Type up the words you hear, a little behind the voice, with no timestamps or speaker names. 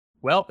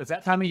Well, it's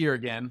that time of year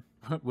again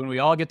when we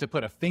all get to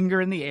put a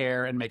finger in the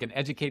air and make an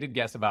educated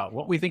guess about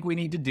what we think we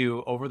need to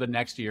do over the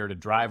next year to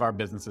drive our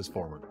businesses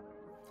forward.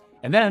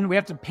 And then we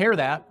have to pair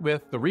that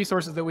with the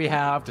resources that we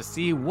have to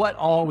see what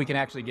all we can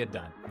actually get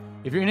done.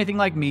 If you're anything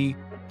like me,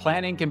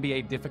 planning can be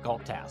a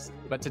difficult task,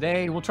 but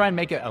today we'll try and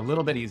make it a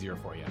little bit easier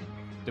for you.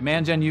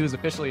 Demand Gen U is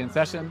officially in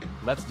session.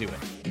 Let's do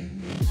it.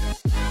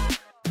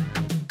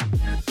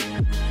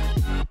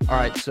 All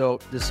right, so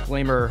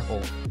disclaimer,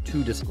 well,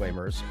 two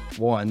disclaimers.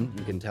 One,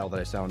 you can tell that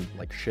I sound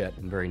like shit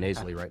and very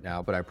nasally right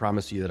now, but I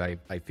promise you that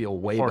I feel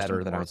way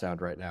better than I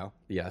sound right now.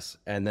 Yes.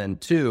 And then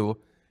two,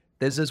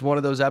 this is one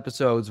of those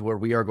episodes where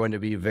we are going to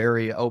be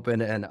very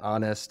open and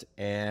honest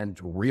and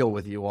real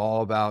with you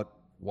all about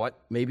what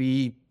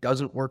maybe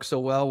doesn't work so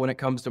well when it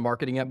comes to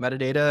marketing at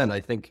Metadata. And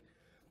I think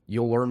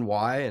you'll learn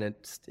why. And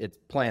it's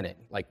planning.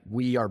 Like,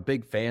 we are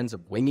big fans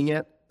of winging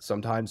it,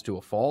 sometimes to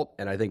a fault.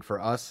 And I think for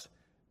us,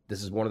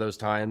 this is one of those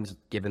times,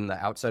 given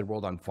the outside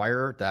world on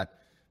fire, that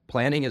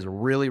planning is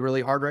really,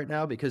 really hard right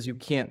now because you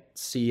can't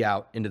see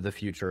out into the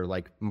future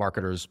like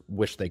marketers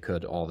wish they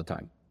could all the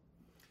time.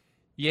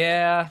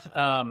 Yeah,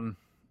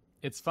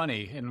 it's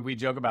funny, and we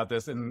joke about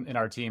this in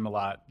our team a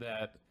lot,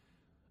 that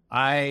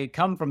I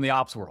come from the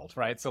ops world,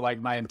 right? So like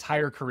my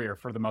entire career,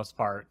 for the most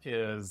part,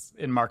 is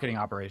in marketing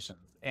operations.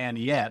 And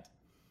yet,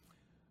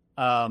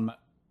 I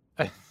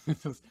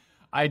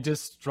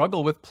just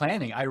struggle with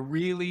planning. I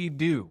really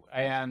do.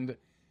 And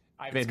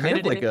I've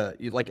admitted kind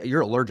of like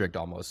you're allergic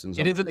almost.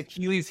 It is an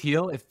Achilles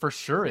heel. It for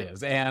sure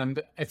is. And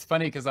it's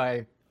funny because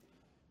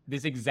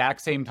this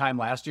exact same time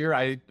last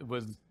year,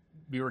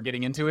 we were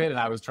getting into it and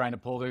I was trying to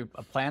pull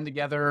a plan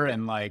together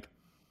and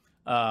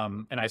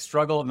and I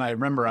struggled. And I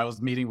remember I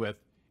was meeting with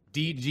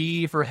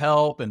DG for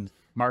help and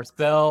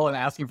Marcel and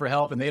asking for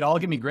help, and they'd all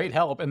give me great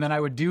help. And then I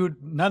would do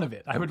none of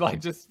it. I was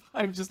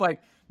just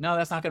like, no,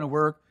 that's not going to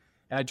work.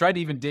 And I tried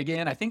to even dig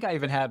in. I think I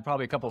even had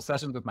probably a couple of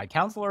sessions with my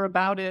counselor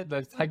about it.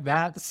 That's like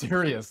that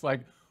serious.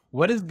 Like,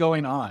 what is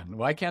going on?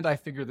 Why can't I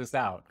figure this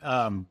out?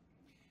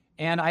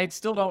 And I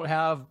still don't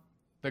have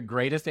the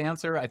greatest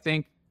answer. I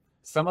think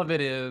some of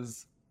it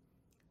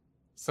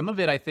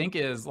I think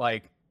is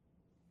like,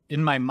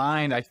 in my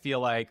mind, I feel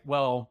like,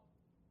 well,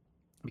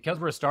 because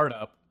we're a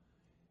startup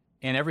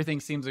and everything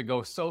seems to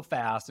go so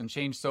fast and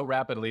change so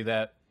rapidly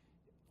that,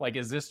 like,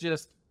 is this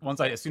just,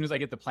 as soon as I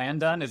get the plan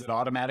done, is it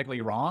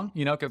automatically wrong?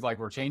 You know, because like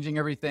we're changing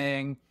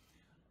everything.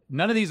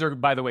 None of these are,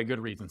 by the way, good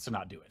reasons to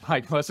not do it.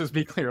 Like, let's just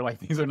be clear, like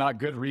these are not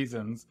good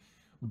reasons,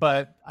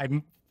 but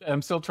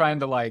I'm still trying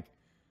to like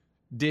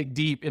dig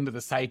deep into the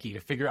psyche to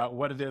figure out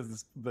what it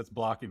is that's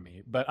blocking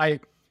me.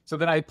 So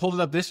then I pulled it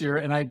up this year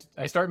and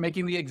I started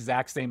making the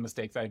exact same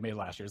mistakes I made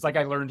last year. It's like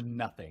I learned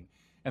nothing.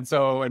 And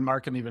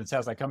Mark can even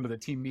attest, I come to the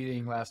team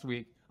meeting last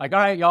week, like, all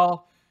right,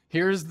 y'all,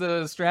 here's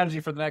the strategy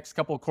for the next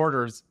couple of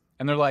quarters.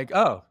 And they're like,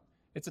 oh,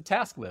 it's a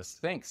task list.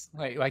 Thanks.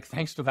 Like,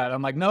 thanks for that.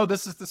 I'm like, no,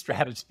 this is the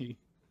strategy.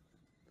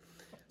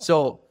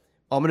 So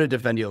I'm going to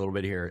defend you a little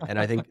bit here. And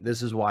I think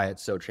this is why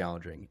it's so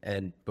challenging.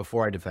 And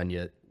before I defend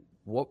you,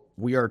 what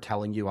we are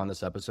telling you on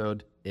this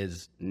episode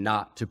is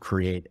not to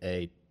create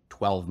a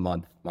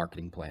 12-month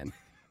marketing plan.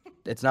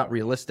 It's not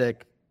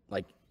realistic.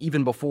 Like,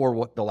 even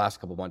before the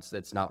last couple of months,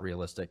 it's not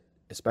realistic,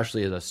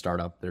 especially as a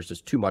startup. There's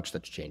just too much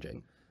that's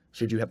changing.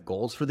 Should you have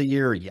goals for the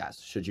year?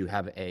 Yes. Should you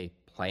have a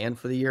plan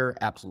for the year?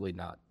 Absolutely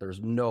not.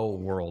 There's no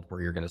world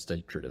where you're going to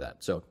stay true to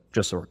that. So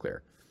just so we're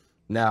clear.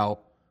 Now,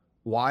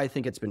 why I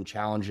think it's been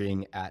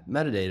challenging at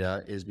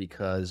Metadata is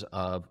because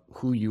of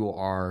who you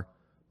are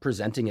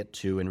presenting it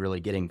to and really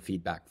getting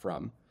feedback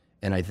from.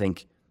 And I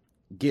think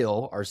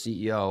Gil, our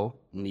CEO,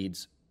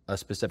 needs a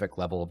specific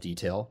level of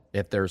detail.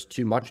 If there's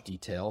too much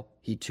detail,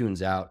 he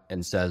tunes out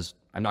and says,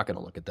 I'm not going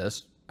to look at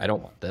this. I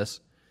don't want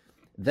this.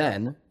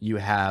 Then you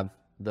have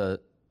the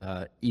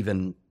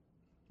even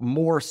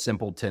more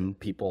simpleton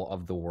people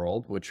of the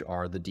world, which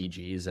are the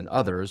DGs and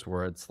others,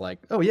 where it's like,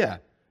 oh yeah,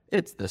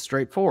 it's this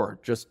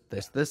straightforward, just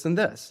this, and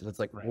this. And it's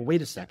like, right. Well,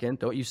 wait a second,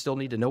 don't you still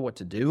need to know what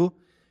to do?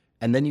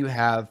 And then you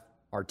have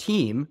our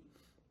team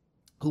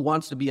who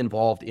wants to be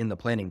involved in the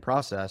planning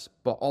process,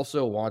 but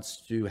also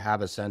wants to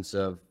have a sense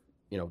of,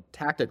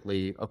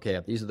 tactically, okay,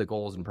 if these are the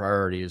goals and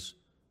priorities,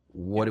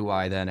 what do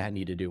I then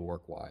need to do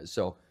work-wise?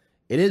 So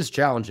it is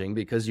challenging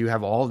because you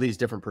have all these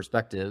different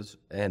perspectives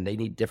and they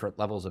need different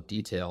levels of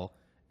detail.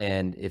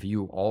 And if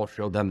you all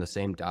show them the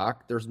same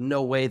doc, there's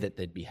no way that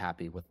they'd be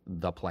happy with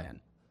the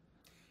plan.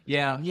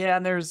 Yeah.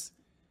 And there's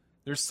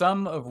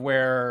some of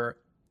where,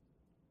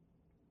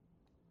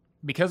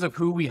 because of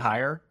who we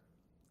hire,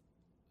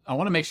 I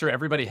want to make sure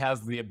everybody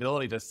has the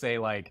ability to say,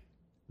 like,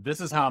 this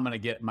is how I'm going to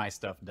get my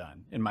stuff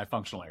done in my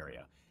functional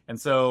area.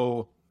 And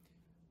so,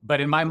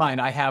 but in my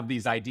mind, I have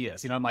these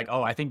ideas, I'm like,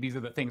 oh, I think these are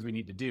the things we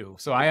need to do.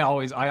 So I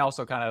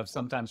also kind of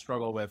sometimes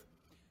struggle with,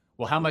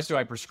 well, how much do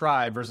I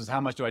prescribe versus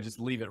how much do I just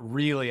leave it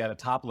really at a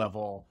top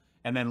level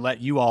and then let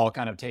you all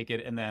kind of take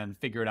it and then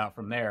figure it out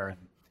from there. And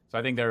so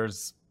I think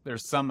there's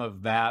some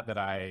of that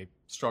I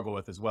struggle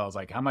with as well. It's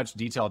like, how much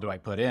detail do I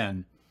put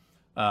in?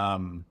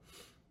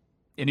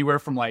 anywhere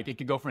from like, it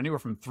could go from anywhere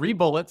from 3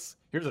 bullets.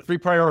 Here's the 3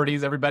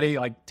 priorities. Everybody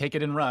like take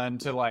it and run,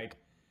 to like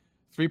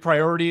 3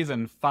 priorities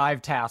and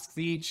 5 tasks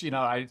each, you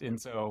know.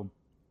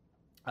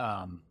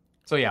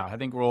 So yeah, I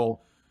think we'll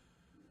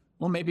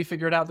maybe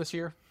figure it out this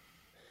year.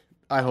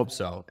 I hope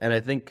so. And I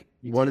think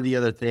one of the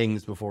other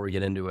things before we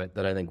get into it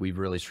that I think we've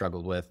really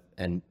struggled with,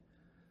 and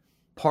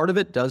part of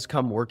it does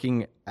come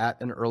working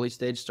at an early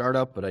stage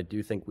startup, but I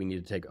do think we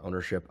need to take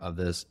ownership of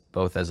this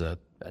both as a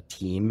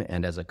team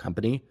and as a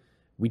company.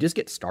 We just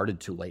get started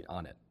too late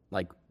on it.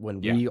 Like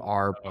when we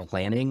are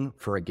planning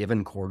for a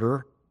given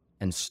quarter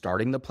and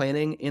starting the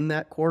planning in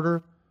that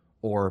quarter,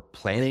 or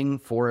planning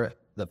for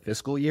the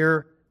fiscal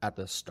year at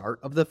the start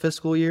of the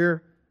fiscal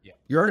year,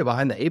 you're already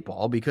behind the 8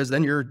 ball, because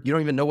then you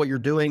don't even know what you're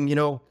doing, you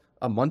know,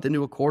 a month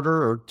into a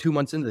quarter or 2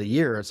 months into the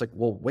year. It's like,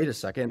 well, wait a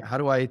second, how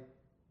do I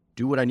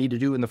do what I need to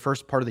do in the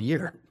first part of the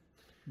year?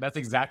 That's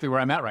exactly where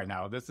I'm at right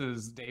now. This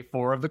is day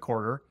 4 of the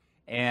quarter,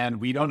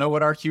 and we don't know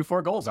what our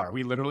Q4 goals are.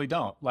 We literally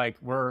don't. Like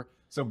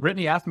so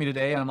Brittany asked me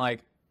today, and I'm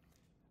like,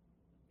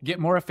 get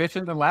more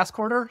efficient than last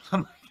quarter?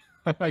 I'm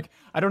like,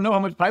 I don't know how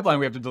much pipeline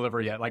we have to deliver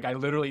yet. Like, I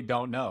literally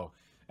don't know.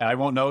 And I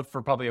won't know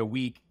for probably a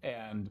week.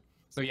 And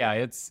so,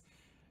 yeah,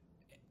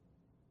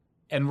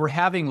 and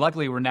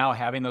luckily we're now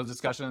having those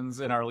discussions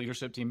in our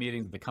leadership team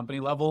meetings at the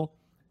company level,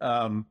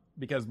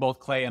 because both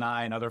Clay and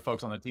I and other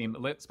folks on the team,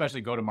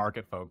 especially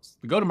go-to-market folks,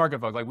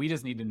 like, we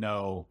just need to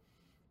know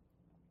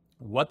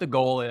what the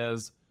goal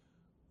is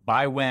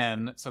by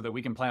when, so that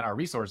we can plan our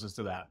resources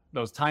to that,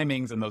 those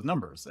timings and those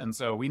numbers. And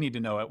so we need to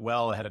know it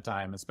well ahead of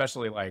time,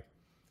 especially like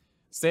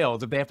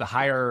sales. If they have to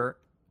hire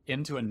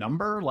into a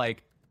number,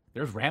 like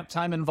there's ramp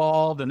time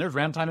involved, and there's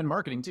ramp time in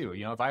marketing too.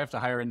 You know, if I have to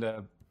hire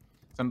into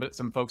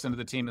some folks into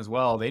the team as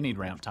well, they need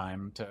ramp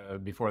time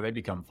before they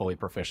become fully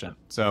proficient.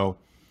 So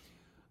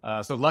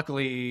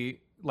luckily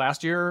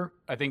last year,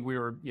 I think we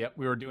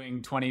were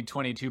doing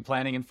 2022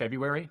 planning in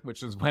February,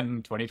 which is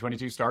when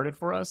 2022 started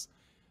for us.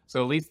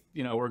 So at least,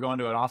 you know, we're going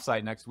to an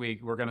offsite next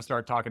week. We're going to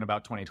start talking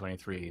about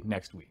 2023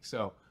 next week.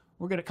 So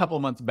we're getting a couple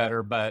of months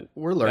better, but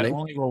we're learning. That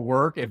only will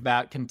work if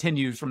that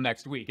continues from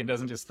next week and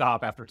doesn't just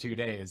stop after 2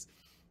 days.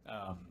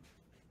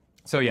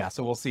 So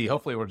we'll see.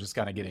 Hopefully we're just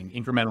kind of getting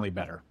incrementally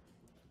better.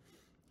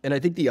 And I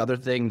think the other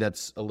thing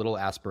that's a little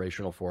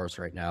aspirational for us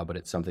right now, but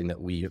it's something that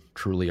we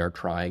truly are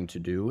trying to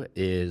do,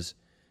 is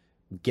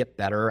get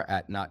better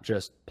at not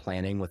just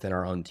planning within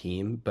our own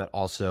team, but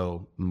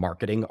also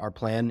marketing our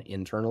plan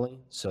internally,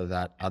 so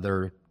that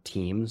other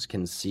teams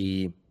can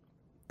see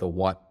the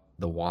what,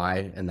 the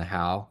why, and the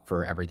how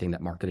for everything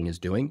that marketing is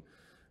doing,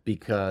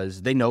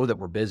 because they know that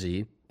we're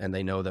busy and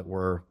they know that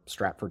we're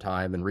strapped for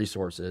time and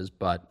resources,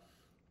 but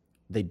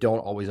they don't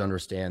always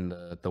understand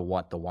the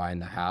what, the why,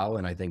 and the how.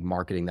 And I think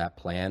marketing that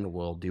plan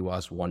will do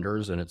us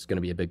wonders, and it's going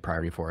to be a big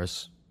priority for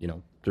us, you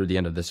know, through the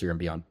end of this year and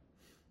beyond.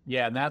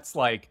 Yeah. And that's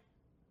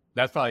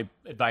probably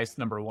advice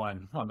number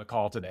 1 on the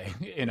call today,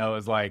 you know,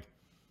 is like,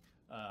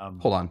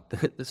 hold on.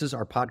 This is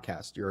our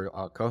podcast. You're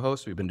a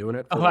co-host. We've been doing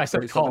it. I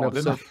said call.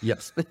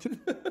 Yes.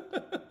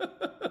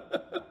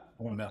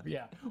 Oh, no.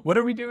 Yeah. What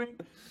are we doing?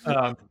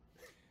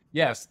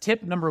 Yes.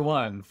 Tip number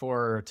 1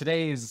 for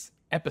today's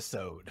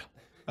episode.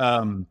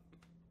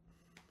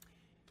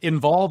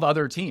 Involve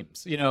other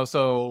teams, you know,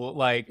 so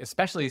like,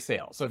 especially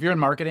sales. So if you're in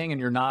marketing and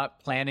you're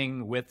not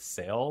planning with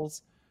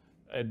sales,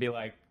 it'd be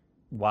like,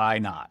 why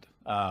not?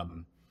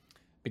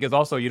 Because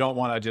also you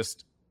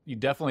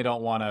definitely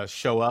don't want to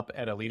show up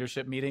at a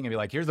leadership meeting and be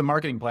like, here's the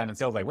marketing plan, and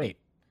sales like, wait,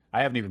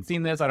 I haven't even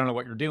seen this. I don't know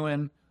what you're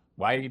doing.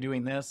 Why are you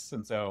doing this?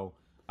 And so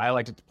I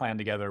like to plan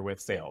together with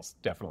sales,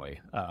 definitely.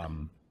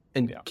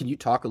 Can you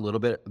talk a little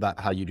bit about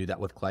how you do that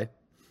with Clay?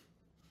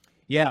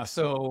 Yeah.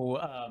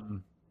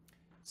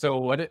 So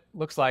what it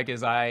looks like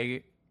is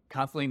I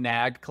constantly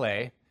nag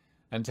Clay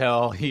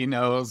until he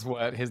knows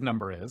what his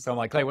number is. So I'm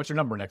like, Clay, what's your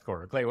number next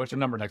quarter? Clay, what's your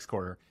number next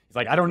quarter? He's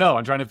like, I don't know.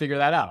 I'm trying to figure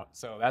that out.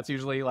 So that's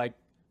usually like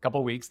a couple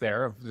of weeks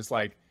there of just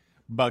like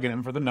bugging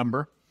him for the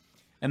number.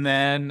 And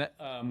then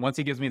once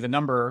he gives me the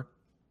number,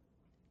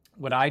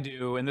 what I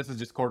do, and this is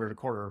just quarter to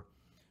quarter,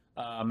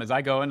 is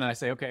I go in and I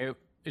say, okay,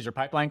 is your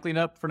pipeline cleaned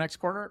up for next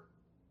quarter?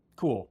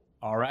 Cool.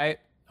 All right.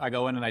 I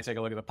go in and I take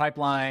a look at the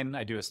pipeline.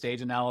 I do a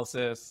stage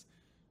analysis.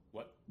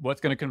 What's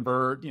going to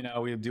convert? You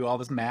know, we do all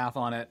this math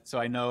on it. So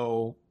I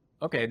know,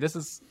 okay, this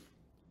is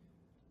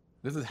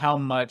how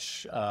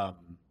much of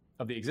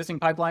the existing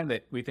pipeline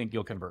that we think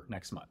you'll convert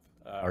next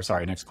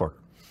quarter.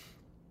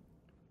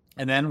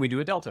 And then we do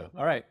a delta.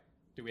 All right.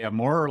 Do we have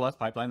more or less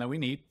pipeline than we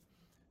need?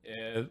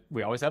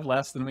 We always have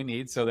less than we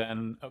need. So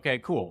then, okay,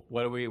 cool.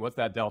 What's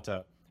that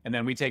delta? And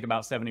then we take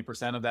about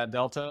 70% of that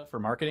delta for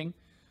marketing.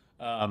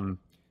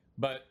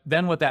 But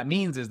then what that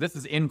means is this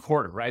is in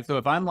quarter, right? So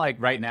if I'm like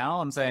right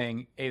now, I'm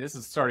saying, hey, this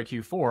is start of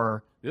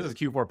Q4. This is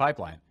Q4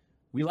 pipeline.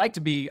 We like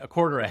to be a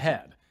quarter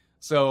ahead.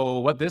 So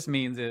what this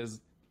means is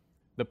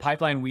the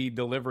pipeline we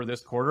deliver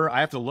this quarter, I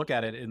have to look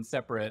at it in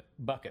separate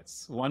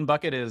buckets. One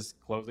bucket is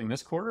closing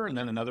this quarter, and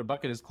then another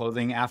bucket is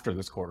closing after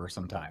this quarter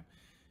sometime.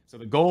 So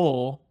the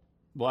goal,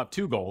 we'll have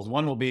 2 goals.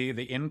 One will be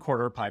the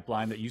in-quarter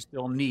pipeline that you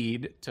still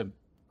need to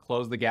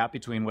close the gap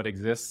between what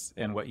exists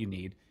and what you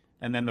need.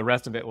 And then the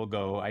rest of it will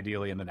go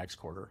ideally in the next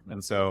quarter.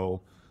 And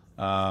so,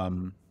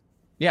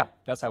 yeah,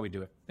 that's how we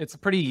do it. It's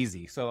pretty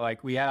easy. So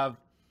like we have,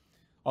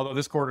 although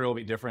this quarter will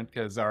be different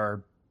because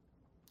our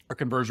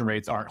conversion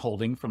rates aren't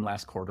holding from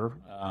last quarter.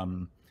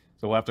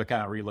 So we'll have to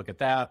kind of relook at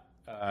that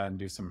and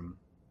do some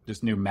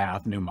just new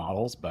math, new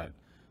models. But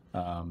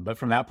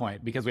from that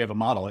point, because we have a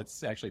model,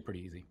 it's actually pretty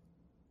easy.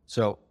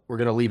 So we're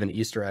going to leave an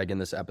Easter egg in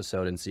this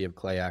episode and see if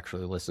Clay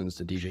actually listens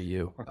to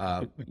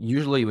DJU.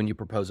 Usually when you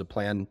propose a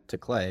plan to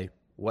Clay,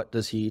 what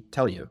does he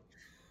tell you?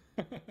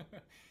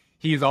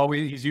 He's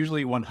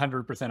usually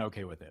 100%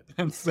 okay with it.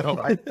 And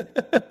so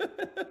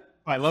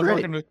I love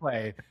working with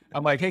Clay.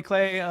 I'm like, hey,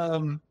 Clay.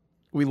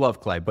 We love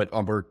Clay, but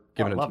we're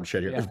giving him some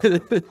shit here.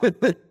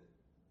 Yeah.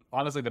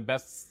 Honestly, the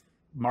best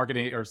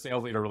marketing or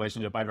sales leader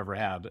relationship I've ever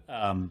had.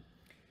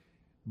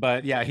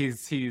 But yeah,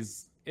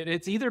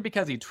 it's either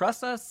because he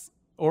trusts us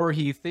or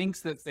he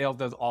thinks that sales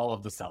does all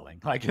of the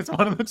selling. Like it's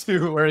one of the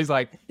two where he's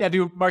like, yeah,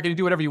 do marketing,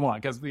 do whatever you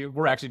want because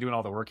we're actually doing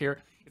all the work here.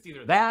 It's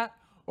either that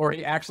or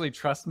he actually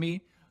trusts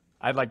me.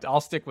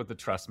 I'll stick with the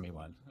trust me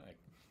one.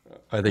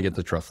 I think it's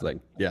a trust thing.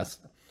 Yes.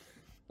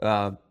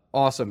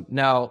 Awesome.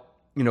 Now,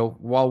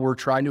 while we're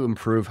trying to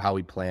improve how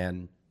we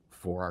plan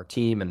for our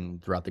team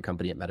and throughout the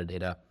company at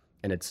Metadata,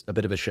 and it's a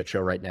bit of a shit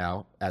show right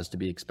now, as to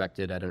be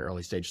expected at an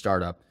early stage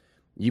startup,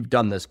 you've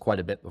done this quite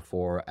a bit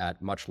before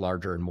at much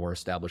larger and more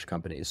established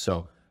companies.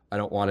 So I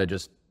don't want to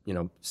just,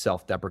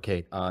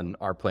 self-deprecate on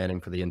our planning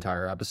for the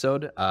entire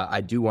episode. I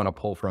do want to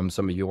pull from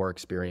some of your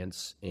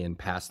experience in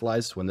past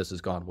lives when this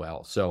has gone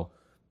well. So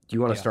do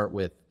you want to start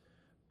with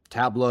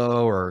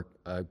Tableau or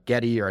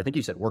Getty, or I think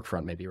you said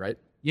Workfront maybe, right?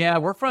 Yeah,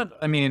 Workfront.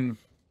 I mean,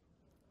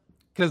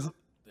 because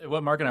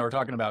what Mark and I were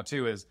talking about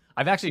too is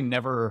I've actually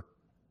never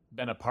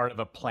been a part of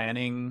a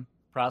planning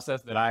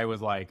process that I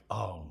was like,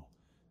 oh,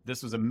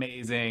 this was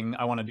amazing.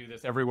 I want to do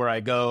this everywhere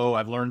I go.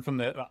 I've learned from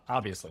the,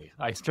 obviously,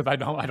 because I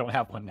don't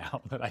have one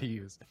now that I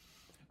use.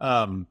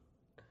 But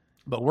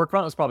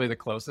Workfront was probably the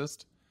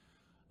closest.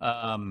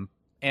 And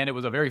it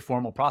was a very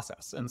formal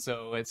process. And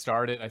so it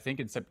started, I think,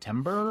 in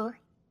September,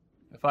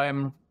 if I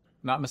am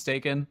not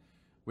mistaken,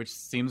 which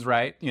seems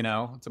right.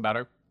 It's about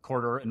a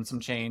quarter and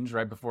some change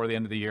right before the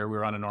end of the year. We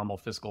were on a normal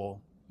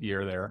fiscal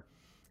year there.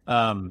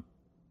 And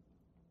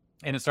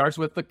it starts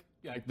with the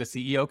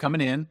CEO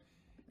coming in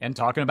and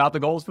talking about the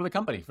goals for the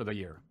company for the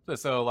year.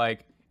 So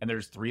and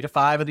there's 3 to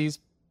 5 of these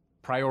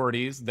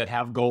priorities that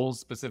have goals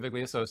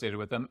specifically associated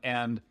with them.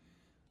 And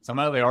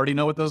somehow they already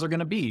know what those are going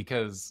to be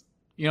because,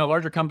 a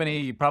larger company,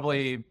 you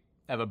probably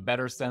have a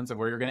better sense of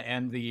where you're going to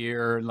end the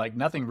year. Like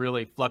nothing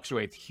really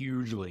fluctuates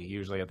hugely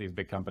usually at these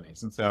big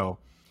companies. And so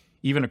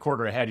even a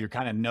quarter ahead, you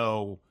kind of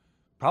know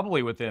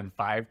probably within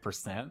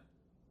 5%,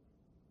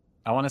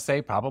 I want to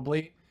say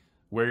probably,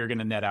 where you're going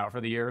to net out for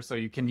the year. So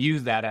you can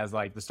use that as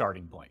like the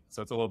starting point.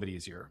 So it's a little bit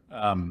easier.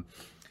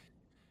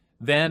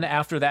 Then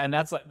after that, and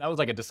that was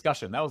like a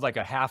discussion. That was like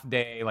a half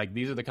day. Like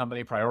these are the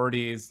company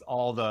priorities,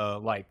 all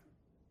the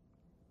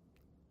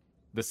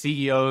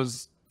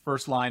CEO's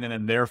first line and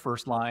then their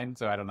first line.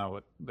 So I don't know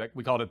what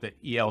we called it, the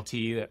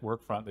ELT, that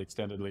Workfront, the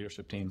extended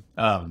leadership team.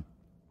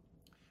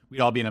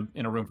 We'd all be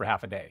in a room for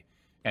half a day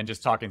and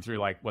just talking through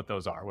like what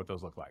those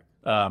look like.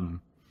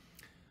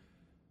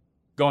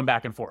 Going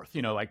back and forth,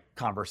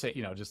 conversate,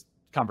 just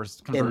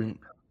converse. And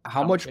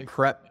how much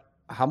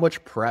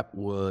prep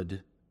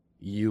would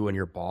you and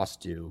your boss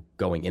do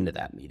going into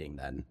that meeting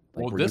then?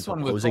 Well, this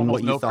one was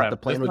almost no prep. The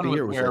plan would be,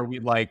 or where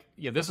we'd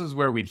this is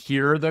where we'd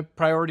hear the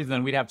priorities,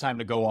 then we'd have time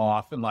to go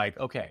off and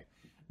okay.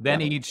 Then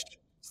each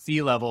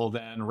C-level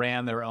then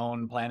ran their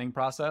own planning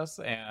process.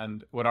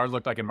 And what ours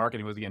looked like in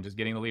marketing was, again, just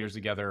getting the leaders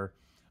together.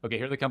 Okay,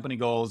 here are the company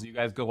goals. You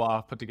guys go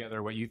off, put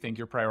together what you think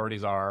your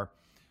priorities are.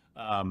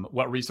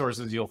 What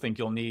resources you'll think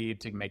you'll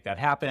need to make that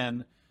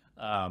happen.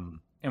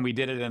 And we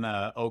did it in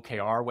a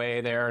OKR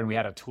way there. And we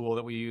had a tool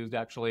that we used,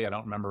 actually. I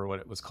don't remember what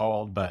it was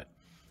called, but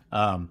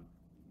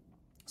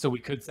so we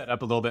could set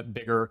up a little bit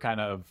bigger kind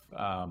of,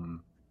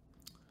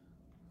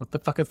 what the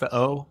fuck is the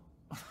O?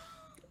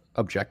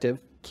 Objective,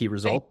 key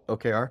result,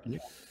 OKR.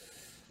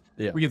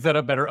 Yeah. We could set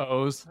up better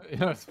O's.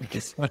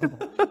 Because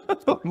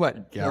oh my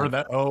God. Where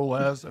that O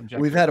was. Objective.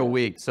 We've had a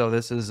week. So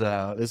this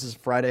is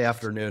Friday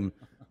afternoon.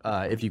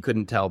 If you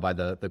couldn't tell by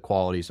the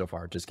quality so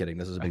far, just kidding.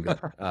 This has been good,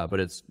 but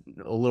it's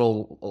a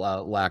little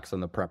lax on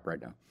the prep right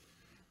now.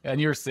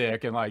 And you're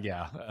sick, and But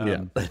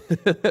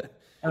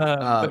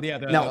yeah,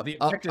 now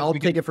I'll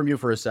take it from you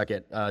for a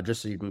second,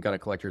 just so you can kind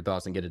of collect your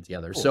thoughts and get it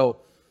together. Cool.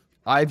 So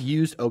I've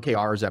used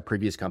OKRs at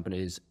previous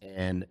companies,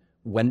 and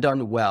when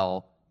done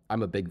well,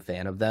 I'm a big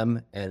fan of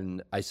them.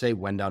 And I say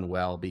when done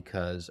well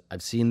because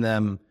I've seen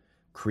them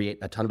create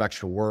a ton of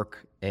extra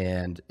work,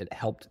 and it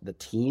helped the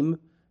team,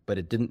 but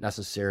it didn't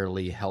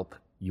necessarily help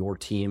your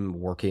team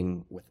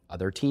working with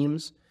other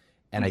teams.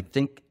 And I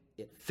think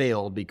it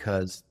failed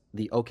because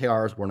the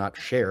OKRs were not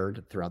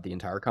shared throughout the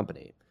entire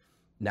company.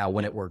 Now,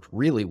 when it worked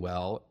really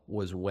well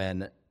was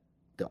when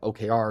the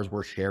OKRs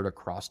were shared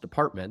across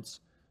departments.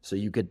 So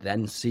you could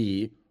then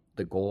see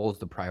the goals,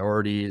 the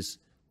priorities,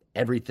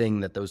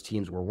 everything that those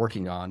teams were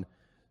working on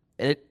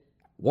And it,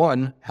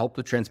 one, helped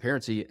with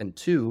transparency, and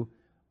two,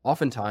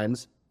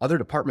 oftentimes other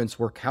departments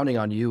were counting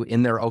on you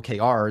in their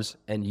OKRs,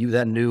 and you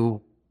then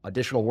knew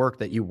additional work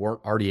that you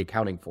weren't already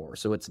accounting for.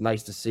 So it's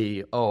nice to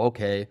see, oh,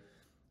 okay,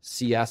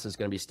 CS is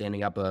going to be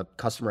standing up a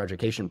customer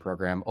education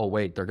program. Oh,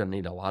 wait, they're going to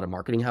need a lot of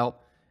marketing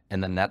help.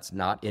 And then that's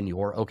not in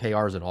your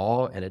OKRs at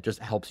all. And it just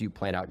helps you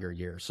plan out your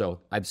year. So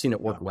I've seen it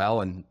work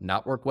well and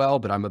not work well,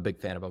 but I'm a big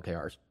fan of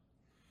OKRs.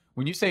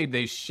 When you say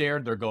they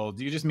shared their goals,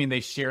 do you just mean they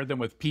shared them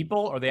with people,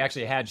 or they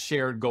actually had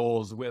shared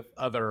goals with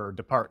other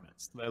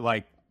departments?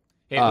 Like,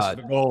 hey, this is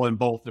the goal in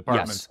both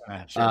departments.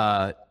 Yes.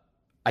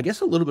 I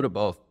guess a little bit of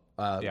both.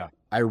 Yeah.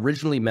 I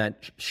originally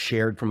meant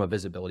shared from a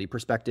visibility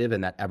perspective,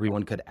 and that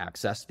everyone could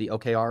access the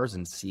OKRs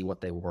and see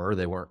what they were.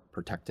 They weren't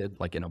protected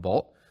like in a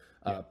vault.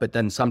 But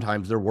then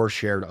sometimes there were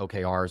shared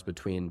OKRs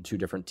between two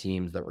different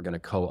teams that were going to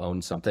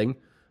co-own something.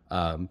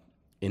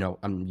 You know,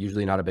 I'm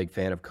usually not a big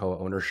fan of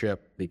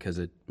co-ownership because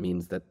it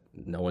means that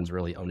no one's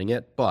really owning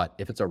it. But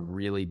if it's a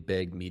really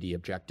big, meaty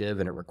objective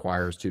and it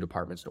requires two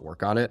departments to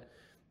work on it,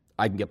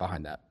 I can get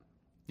behind that.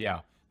 Yeah.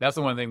 That's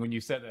the one thing when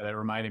you said that, it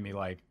reminded me,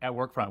 like at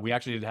Workfront, we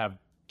actually did have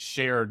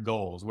shared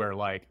goals where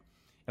like,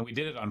 and we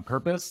did it on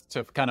purpose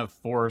to kind of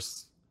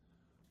force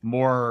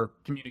more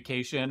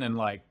communication and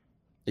like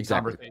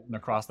conversation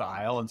across the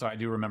aisle. And so I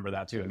do remember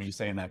that too. And you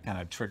saying that kind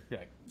of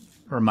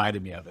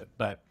reminded me of it.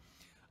 But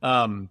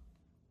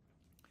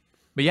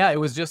yeah, it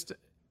was just,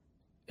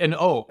 and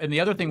the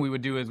other thing we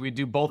would do is we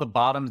do both a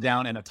bottoms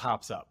down and a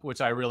tops up,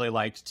 which I really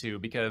liked too,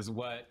 because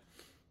what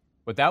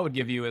that would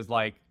give you is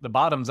like the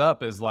bottoms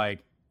up is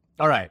like,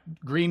 all right,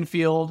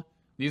 greenfield,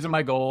 these are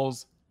my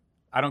goals.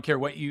 I don't care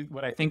what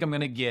I think I'm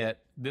going to get.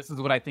 This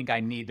is what I think I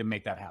need to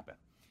make that happen.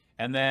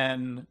 And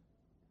then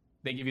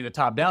they give you the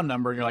top down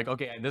number and you're like,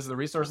 okay, this is the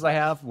resources I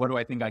have. What do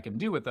I think I can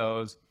do with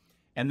those?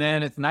 And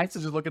then it's nice to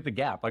just look at the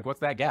gap. Like,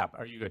 what's that gap?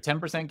 Are you a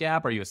 10%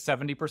 gap? Are you a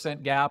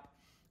 70% gap?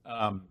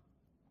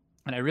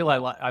 And I really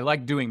I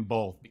like doing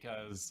both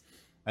because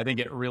I think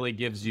it really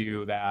gives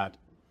you that,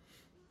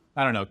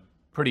 I don't know,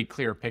 pretty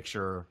clear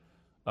picture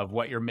of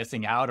what you're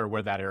missing out or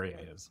where that area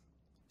is.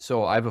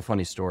 So I have a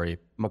funny story.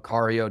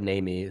 Macario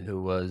Namey,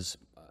 who was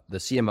the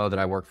CMO that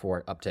I worked for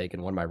at Uptake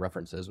and one of my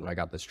references when I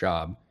got this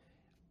job,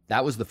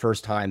 that was the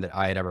first time that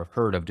I had ever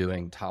heard of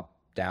doing top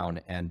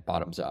down and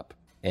bottoms up.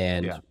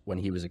 And when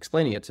he was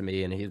explaining it to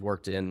me, and he'd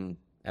worked in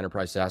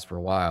enterprise SaaS for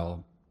a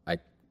while, I,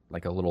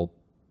 like a little,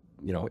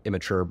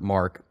 immature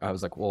Mark, I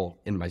was like, well,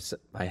 in my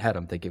head,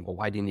 I'm thinking, well,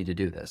 why do you need to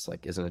do this?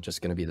 Like, isn't it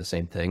just going to be the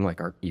same thing? Like,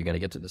 are you going to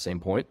get to the same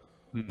point?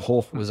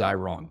 Oh, was I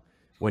wrong?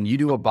 When you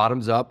do a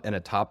bottoms up and a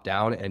top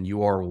down and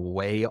you are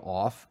way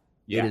off,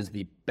 it is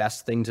the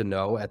best thing to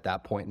know at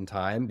that point in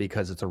time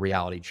because it's a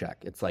reality check.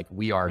 It's like,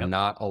 we are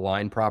not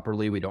aligned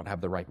properly. We don't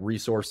have the right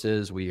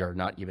resources. We are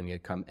not even going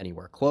to come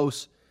anywhere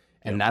close.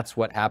 And that's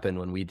what happened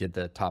when we did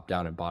the top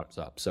down and bottoms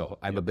up. So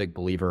I'm a big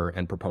believer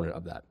and proponent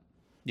of that.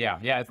 Yeah.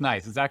 It's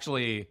nice. It's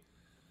actually,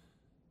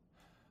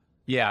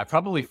 I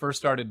probably first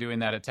started doing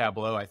that at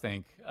Tableau, I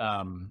think.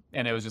 And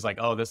it was just like,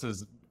 oh, this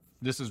is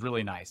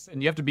really nice.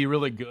 And you have to be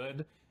really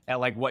good at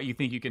like what you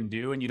think you can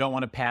do, and you don't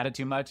want to pad it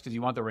too much because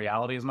you want the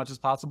reality as much as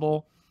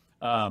possible.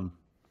 And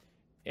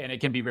it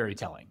can be very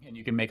telling, and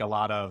you can make get a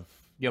lot of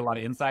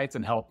insights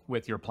and help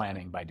with your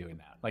planning by doing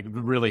that. Like,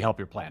 really help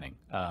your planning.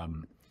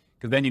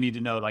 Because then you need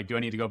to know, like, do I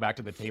need to go back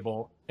to the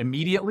table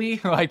immediately?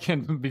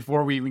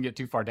 Before we even get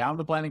too far down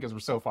the planning, because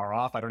we're so far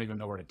off, I don't even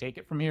know where to take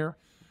it from here.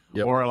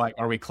 Or like,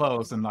 are we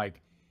close? And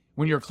like,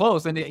 when you're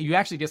close, and you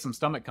actually get some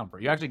stomach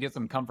comfort. You actually get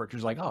some comfort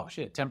because you're like, oh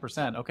shit,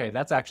 10%. Okay,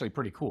 that's actually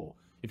pretty cool.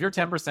 If you're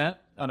 10%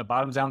 on a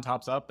bottoms down,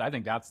 tops up, I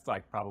think that's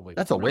like probably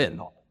that's a win.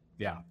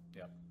 Yeah.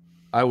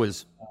 I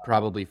was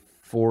probably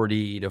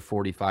 40 to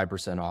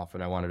 45% off,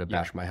 and I wanted to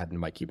bash my head into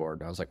my keyboard.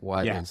 And I was like,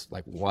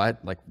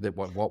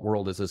 what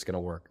world is this going to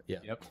work?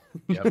 Yep.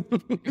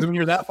 Because when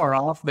you're that far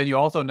off, then you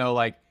also know,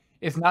 like,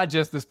 it's not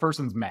just this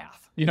person's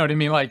math. You know what I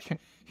mean? Like,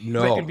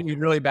 they can be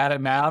really bad at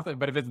math,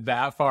 but if it's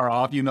that far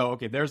off,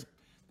 okay, there's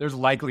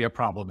likely a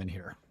problem in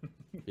here.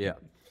 Yeah.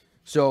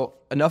 So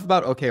enough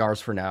about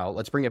OKRs for now.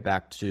 Let's bring it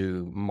back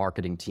to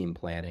marketing team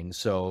planning.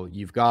 So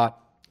you've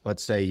got,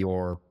 let's say,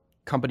 your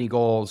company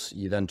goals.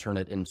 You then turn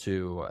it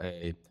into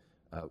a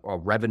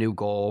revenue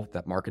goal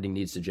that marketing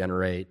needs to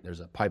generate. There's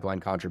a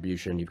pipeline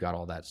contribution. You've got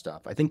all that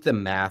stuff. I think the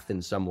math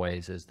in some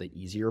ways is the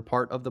easier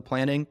part of the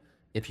planning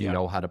if you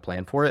know how to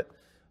plan for it.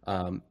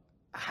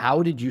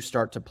 How did you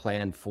start to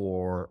plan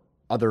for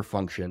other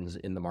functions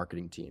in the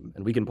marketing team?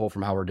 And we can pull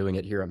from how we're doing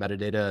it here at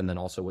Metadata, and then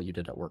also what you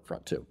did at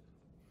Workfront too.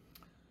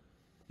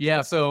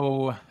 Yeah,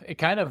 so it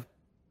kind of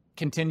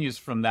continues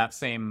from that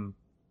same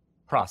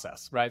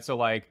process, right? So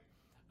like,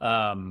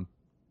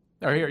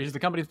 here's the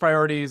company's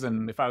priorities,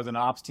 and if I was an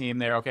ops team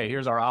there, okay,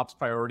 here's our ops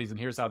priorities, and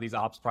here's how these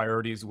ops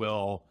priorities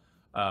will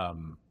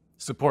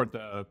support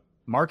the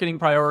marketing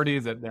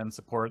priorities that then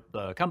support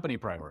the company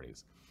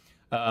priorities.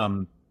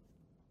 And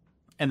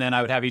then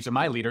I would have each of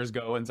my leaders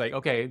go and say,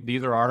 okay,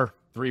 these are our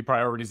 3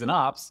 priorities in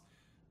ops.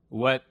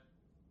 What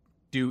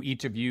do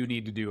each of you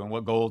need to do, and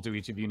what goals do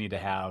each of you need to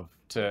have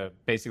to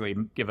basically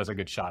give us a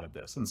good shot at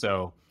this? And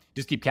so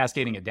just keep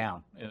cascading it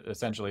down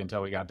essentially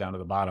until we got down to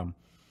the bottom.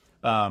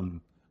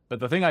 But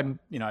the thing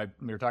we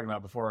were talking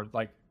about before,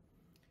 like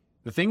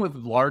the thing with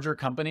larger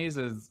companies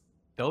is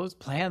those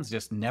plans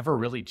just never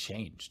really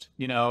changed.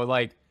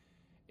 Like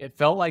it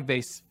felt like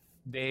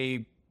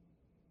we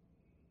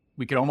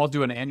could almost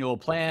do an annual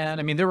plan.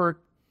 I mean,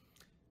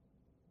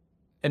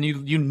 and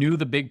you knew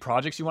the big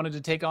projects you wanted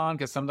to take on,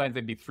 because sometimes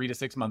they'd be 3 to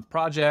 6 month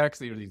projects.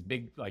 These were these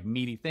big, like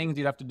meaty things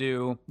you'd have to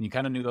do. And you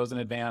kind of knew those in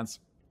advance.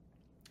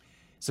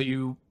 So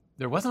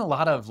there wasn't a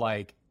lot of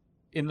like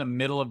in the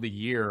middle of the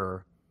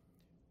year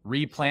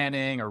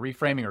replanning or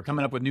reframing or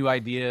coming up with new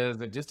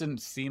ideas. It just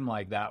didn't seem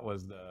like that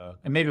was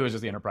and maybe it was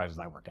just the enterprises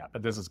I work at,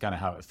 but this is kind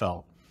of how it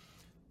felt.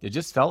 It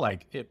just felt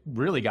like it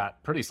really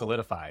got pretty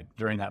solidified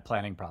during that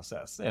planning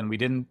process. And we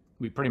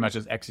pretty much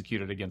just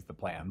executed against the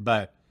plan.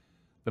 But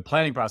the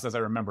planning process, I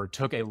remember,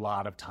 took a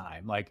lot of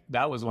time. Like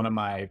that was one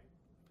of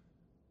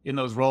in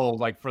those roles,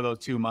 like for those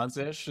 2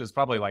 months-ish, is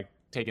probably like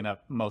taking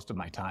up most of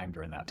my time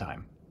during that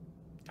time.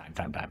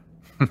 Time.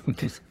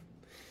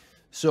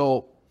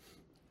 So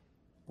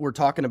we're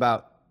talking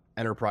about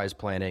enterprise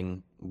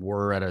planning.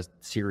 We're at a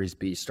Series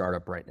B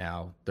startup right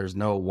now. There's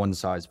no one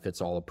size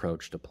fits all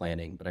approach to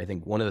planning. But I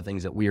think one of the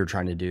things that we are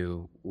trying to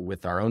do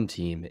with our own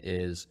team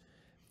is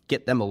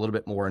get them a little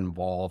bit more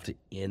involved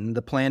in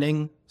the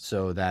planning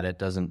so that it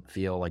doesn't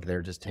feel like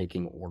they're just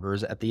taking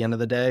orders at the end of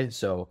the day.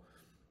 So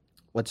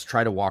let's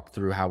try to walk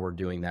through how we're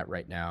doing that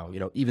right now,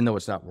 even though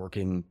it's not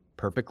working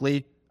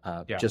perfectly,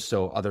 just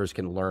so others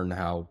can learn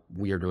how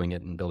we are doing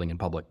it and building in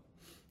public.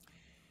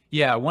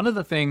 Yeah, one of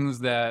the things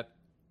that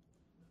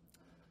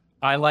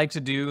I like to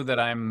do that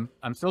I'm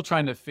still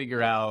trying to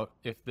figure out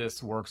if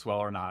this works well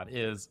or not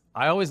is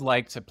I always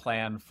like to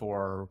plan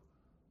for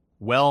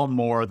well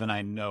more than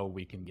I know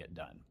we can get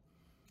done.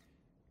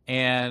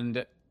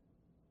 And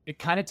it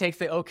kind of takes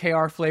the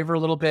OKR flavor a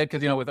little bit,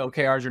 because with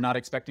OKRs you're not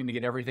expecting to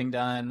get everything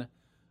done,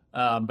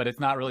 but it's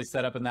not really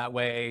set up in that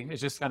way.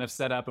 It's just kind of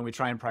set up, and we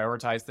try and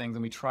prioritize things,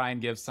 and we try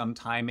and give some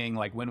timing,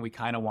 like when we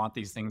kind of want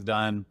these things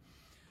done.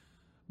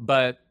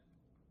 But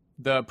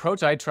the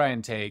approach I try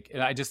and take,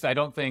 and I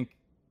don't think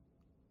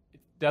it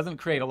doesn't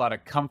create a lot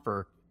of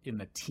comfort in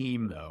the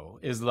team though,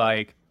 is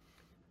like,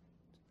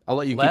 I'll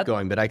let you keep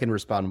going, but I can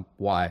respond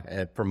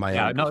why from my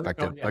own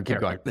perspective. I'll keep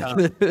going.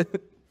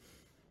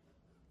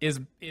 Is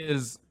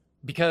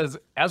because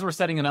as we're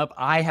setting it up,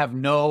 I have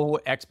no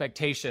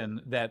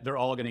expectation that they're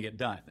all going to get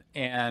done.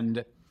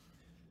 And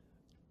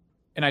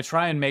I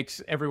try and make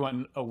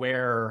everyone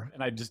aware,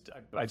 and I just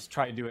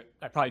try to do it.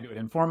 I probably do it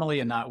informally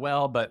and not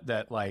well, but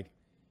that like,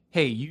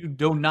 hey, you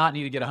do not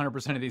need to get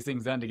 100% of these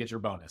things done to get your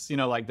bonus.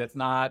 Like that's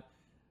not,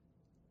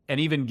 and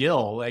even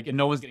Gil, like, and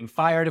no one's getting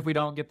fired if we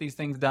don't get these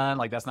things done.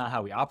 Like that's not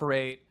how we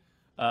operate.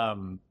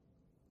 And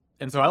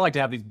so I like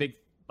to have a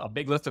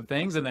big list of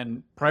things and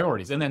then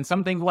priorities. And then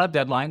some things will have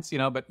deadlines,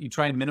 but you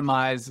try and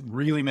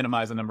really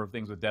minimize the number of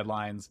things with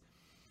deadlines,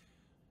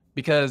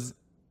 because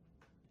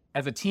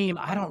as a team,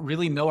 I don't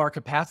really know our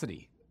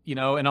capacity,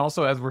 and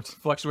also as we're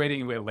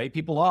fluctuating, we lay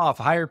people off,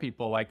 hire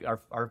people, like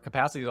our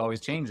capacity is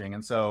always changing.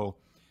 And so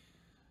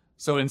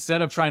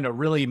instead of trying to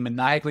really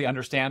maniacally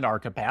understand our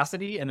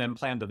capacity and then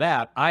plan to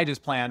that, I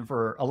just plan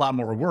for a lot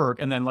more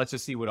work, and then let's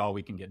just see what all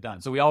we can get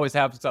done. So we always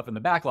have stuff in the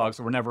backlog,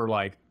 so we're never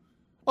like,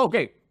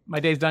 okay, my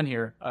day's done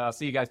here.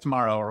 See you guys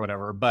tomorrow or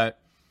whatever. But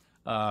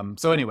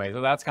so anyway,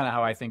 so that's kind of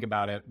how I think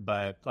about it.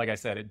 But like I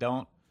said, it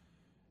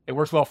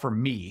works well for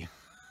me.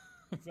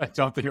 I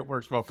don't think it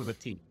works well for the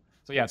team.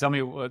 So yeah, tell me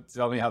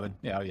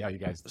how you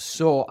guys.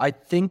 So I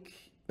think,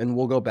 and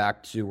we'll go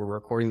back to, we're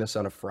recording this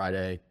on a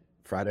Friday,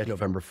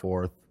 November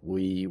 4th.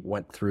 We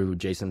went through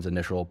Jason's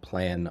initial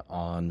plan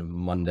on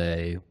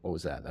Monday. What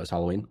was that? That was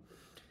Halloween.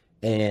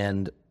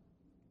 And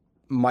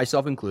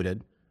myself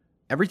included,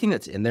 everything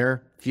that's in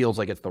there feels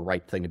like it's the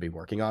right thing to be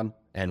working on,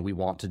 and we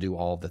want to do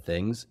all of the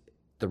things.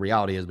 The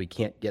reality is we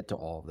can't get to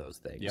all of those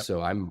things. Yep.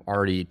 So I'm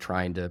already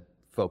trying to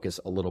focus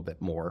a little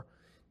bit more.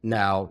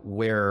 Now,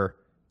 where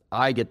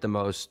I get the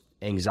most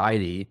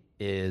anxiety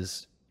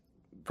is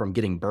from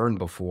getting burned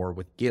before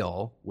with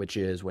Gil, which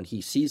is when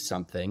he sees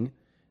something,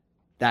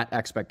 that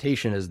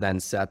expectation is then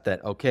set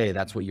that, okay,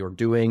 that's what you're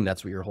doing.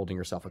 That's what you're holding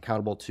yourself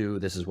accountable to.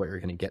 This is what you're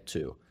going to get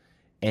to.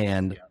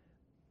 And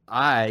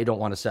I don't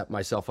want to set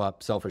myself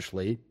up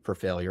selfishly for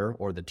failure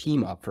or the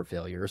team up for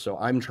failure. So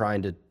I'm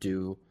trying to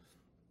do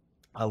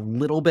a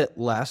little bit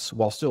less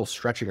while still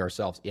stretching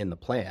ourselves in the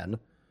plan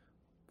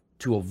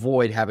to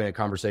avoid having a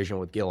conversation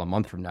with Gil a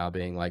month from now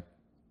being like,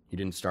 you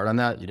didn't start on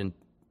that? You didn't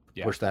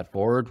push that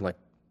forward? Like,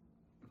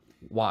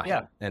 why?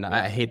 Yeah. And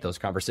I hate those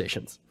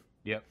conversations.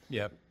 Yep.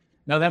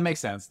 No, that makes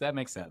sense.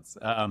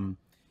 And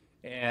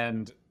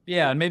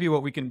maybe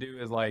what we can do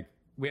is like,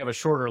 we have a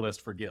shorter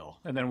list for Gil,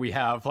 and then we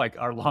have like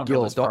our longer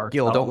list.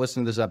 Gil, don't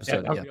listen to this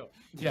episode.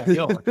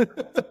 Gil.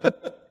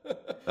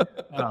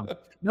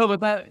 No, but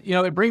that,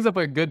 it brings up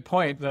a good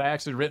point that I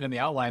actually written in the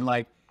outline.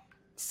 Like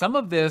some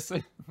of this,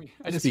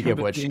 Speaking of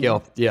which,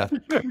 Gil.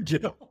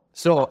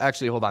 So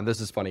actually, hold on.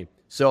 This is funny.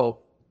 So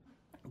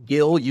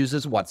Gil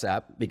uses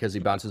WhatsApp because he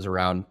bounces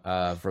around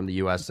from the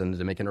US and the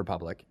Dominican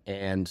Republic.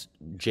 And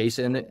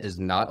Jason is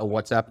not a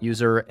WhatsApp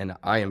user, and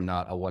I am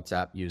not a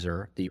WhatsApp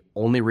user. The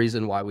only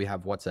reason why we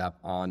have WhatsApp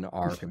on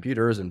our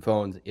computers and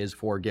phones is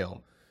for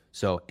Gil.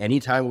 So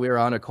anytime we're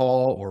on a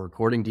call or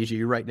recording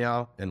DGU right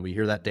now and we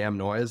hear that damn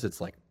noise, it's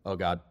like, oh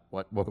God,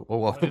 what?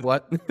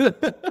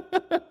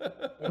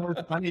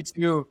 It's funny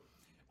too.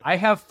 I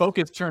have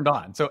focus turned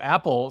on. So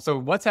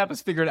WhatsApp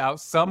has figured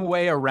out some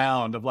way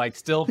around of like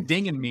still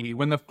dinging me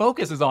when the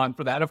focus is on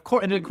for that. Of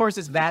course,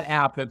 it's that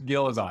app that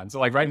Gil is on. So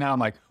like right now I'm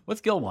like, what's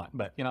Gil want?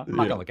 But I'm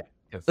not gonna look at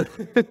it.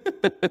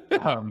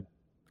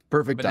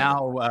 Perfect. But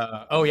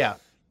now, oh yeah.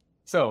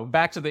 So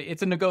back to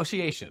it's a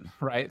negotiation,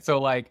 right? So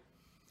like,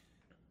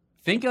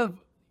 think of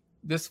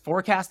this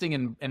forecasting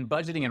and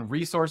budgeting and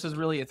resources,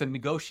 really, it's a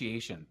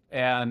negotiation.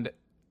 And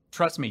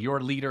trust me,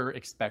 your leader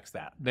expects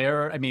that. They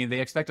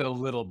expect it a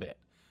little bit.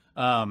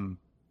 And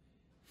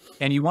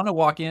you want to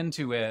walk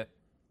into it.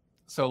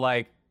 So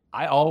like,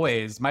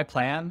 my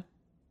plan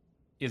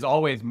is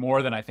always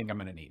more than I think I'm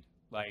going to need.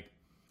 Like,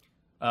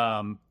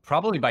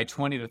 probably by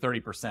 20 to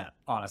 30%,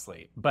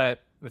 honestly.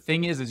 But the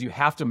thing is you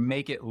have to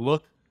make it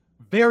look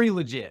very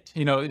legit.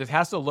 It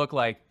has to look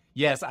like,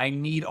 yes, I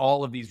need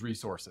all of these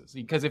resources.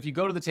 Because if you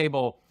go to the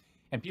table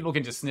and people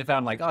can just sniff out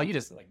and like, oh, you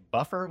just like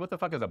buffer? What the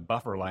fuck is a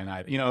buffer line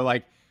item?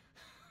 Like,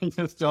 you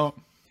just don't.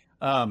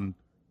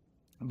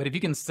 But if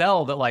you can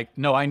sell that, like,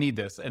 no, I need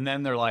this. And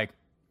then they're like,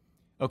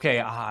 okay,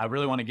 I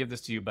really want to give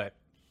this to you, but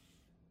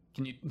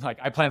can you, like,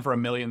 I plan for 1.3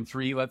 million,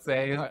 let's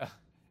say,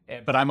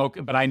 but I'm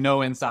okay. But I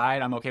know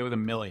inside I'm okay with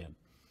 1 million.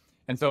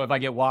 And so if I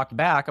get walked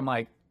back, I'm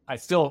like, I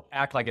still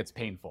act like it's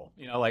painful,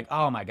 like,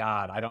 oh my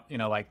God, I don't,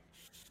 like,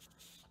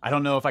 I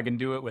don't know if I can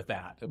do it with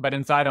that. But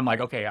inside, I'm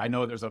like, okay, I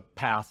know there's a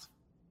path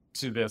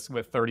to this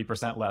with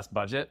 30% less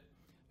budget.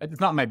 It's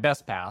not my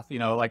best path.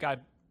 Like I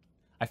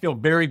feel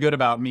very good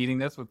about meeting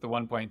this with the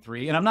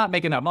 1.3. And I'm not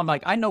making up. I'm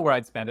like, I know where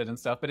I'd spend it and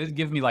stuff, but it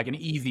gives me like an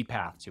easy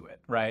path to it,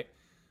 right?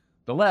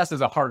 The less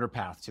is a harder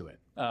path to it.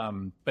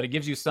 But it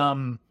gives you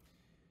some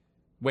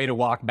way to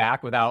walk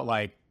back without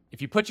like,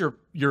 if you put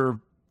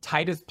your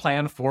tightest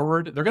plan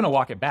forward, they're going to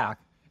walk it back.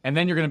 And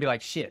then you're going to be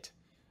like, shit.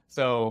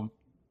 So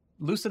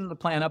loosen the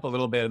plan up a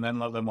little bit and then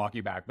let them walk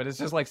you back. But it's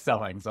just like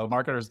selling. So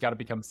marketers got to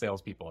become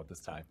salespeople at this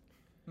time.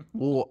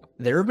 Well,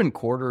 there have been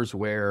quarters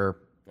where,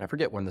 I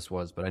forget when this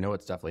was, but I know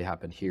it's definitely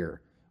happened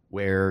here,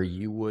 where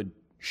you would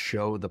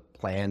show the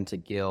plan to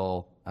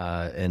Gil,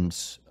 and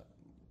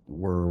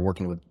we're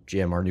working with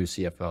Jim, our new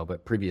CFO,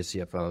 but previous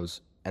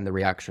CFOs, and the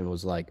reaction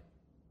was like,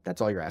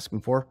 that's all you're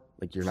asking for?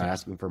 Like, you're not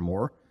asking for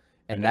more?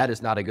 And that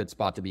is not a good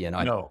spot to be in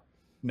either.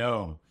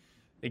 No.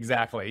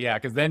 Exactly. Yeah.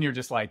 Because then you're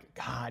just like,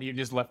 God, you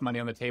just left money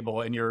on the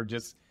table and you're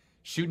just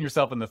shooting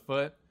yourself in the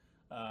foot.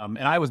 And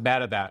I was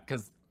bad at that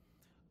because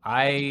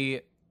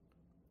I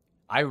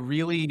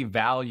really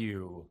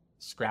value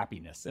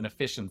scrappiness and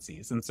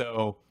efficiencies. And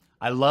so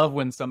I love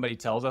when somebody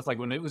tells us, like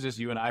when it was just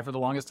you and I for the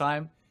longest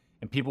time,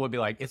 and people would be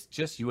like, it's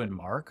just you and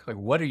Mark. Like,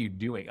 what are you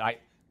doing?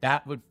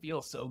 That would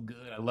feel so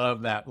good. I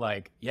love that.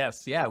 Like,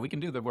 yes, yeah, we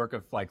can do the work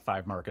of like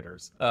 5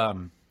 marketers.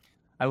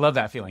 I love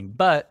that feeling.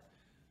 But,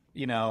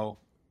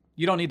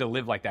 you don't need to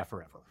live like that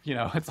forever.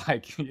 It's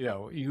like,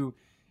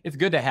 it's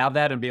good to have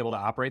that and be able to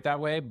operate that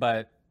way.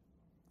 But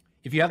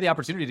if you have the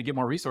opportunity to get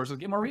more resources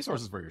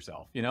for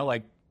yourself,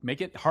 like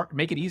make it hard,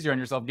 make it easier on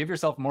yourself, give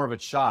yourself more of a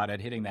shot at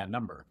hitting that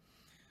number.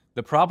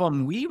 The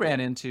problem we ran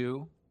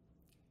into,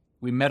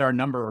 we met our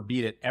number or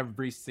beat it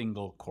every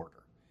single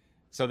quarter.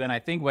 So then I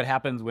think what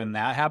happens when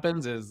that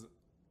happens is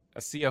a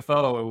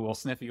CFO will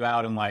sniff you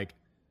out and like,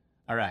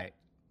 all right,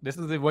 this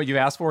is what you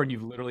asked for, and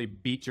you've literally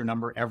beat your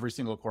number every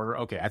single quarter.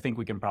 Okay, I think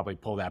we can probably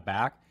pull that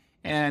back,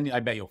 and I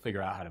bet you'll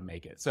figure out how to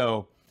make it.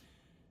 So,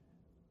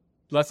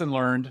 lesson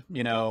learned,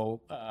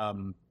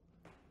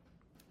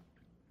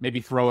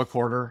 maybe throw a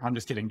quarter. I'm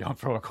just kidding. Don't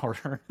throw a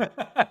quarter.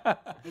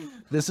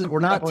 We're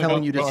not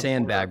telling you to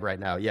sandbag right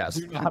now.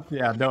 Yes.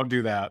 Don't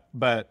do that.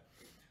 But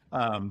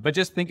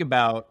just think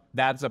about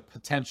that's a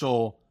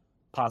potential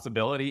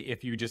possibility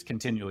if you just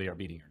continually are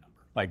beating your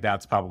number. Like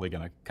that's probably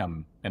going to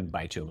come and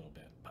bite you a little bit.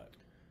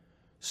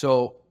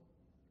 So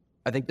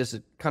I think this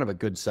is kind of a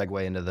good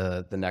segue into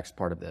the next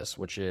part of this,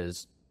 which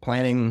is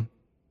planning,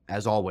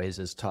 as always,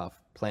 is tough.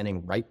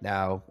 Planning right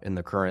now in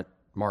the current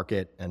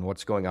market and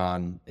what's going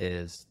on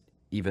is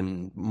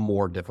even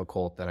more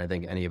difficult than I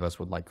think any of us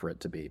would like for it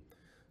to be.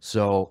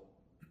 So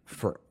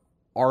for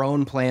our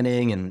own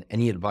planning and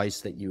any advice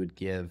that you would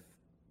give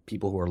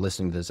people who are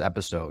listening to this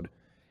episode,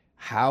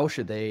 how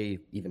should they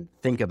even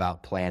think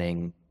about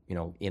planning,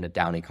 in a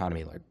down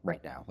economy like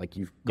right now? Like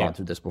you've gone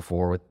through this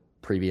before with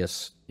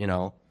previous,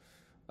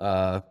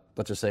 let's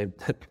just say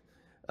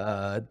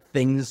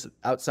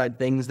outside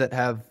things that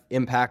have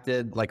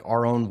impacted like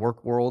our own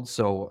work world.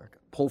 So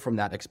pull from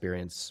that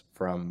experience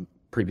from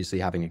previously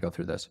having to go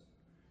through this.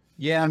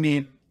 Yeah. I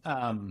mean,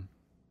 the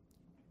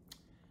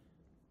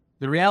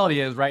reality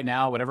is right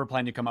now, whatever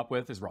plan you come up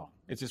with is wrong.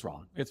 It's just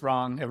wrong. It's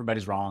wrong.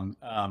 Everybody's wrong.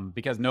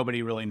 Because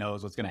nobody really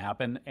knows what's going to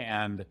happen.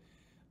 And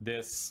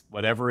this,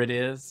 whatever it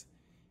is,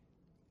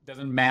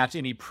 doesn't match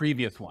any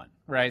previous one,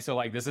 right? So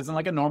like this isn't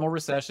like a normal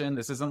recession.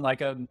 This isn't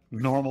like a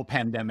normal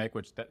pandemic,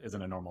 which that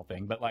isn't a normal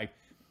thing. But like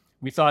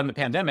we saw in the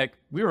pandemic,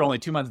 we were only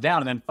 2 months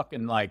down and then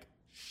fucking like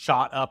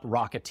shot up,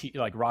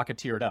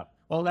 rocketeered up.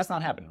 Well, that's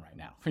not happening right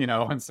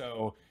now, And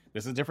so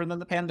this is different than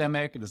the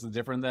pandemic. This is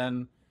different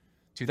than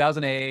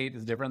 2008.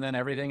 It's different than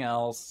everything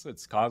else.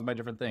 It's caused by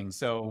different things.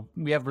 So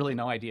we have really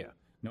no idea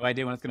when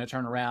it's going to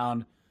turn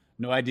around.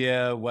 No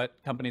idea what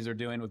companies are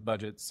doing with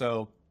budgets.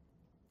 So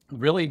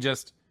really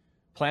just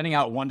planning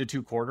out 1 to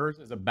 2 quarters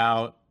is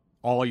about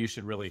all you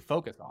should really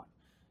focus on.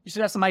 You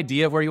should have some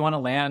idea of where you want to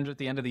land at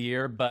the end of the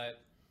year, but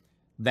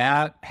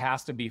that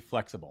has to be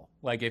flexible.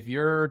 Like if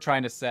you're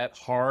trying to set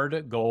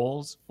hard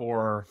goals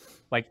for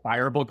like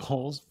fireable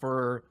goals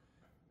for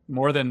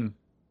more than,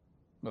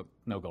 well,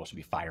 no goal should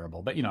be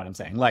fireable, but you know what I'm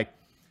saying? Like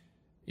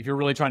if you're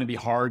really trying to be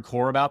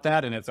hardcore about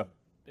that and it's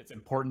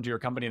important to your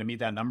company to meet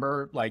that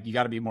number, like you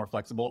got to be more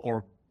flexible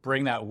or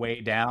bring that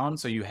way down.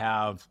 So you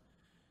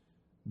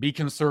be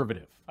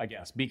conservative, I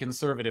guess. Be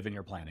conservative in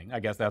your planning. I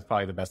guess that's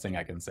probably the best thing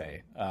I can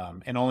say.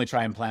 And only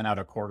try and plan out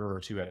a quarter or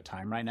 2 at a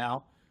time right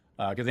now.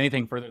 Because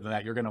anything further than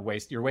that,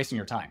 you're wasting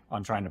your time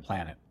on trying to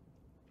plan it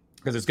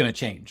because it's going to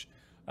change.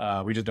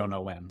 We just don't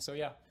know when. So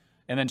yeah.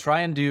 And then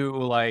try and do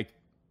like,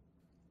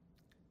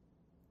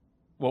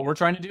 what we're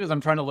trying to do is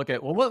I'm trying to look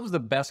at, well, what was the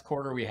best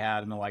quarter we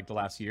had in the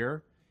last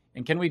year?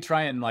 And can we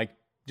try and like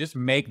just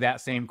make that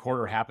same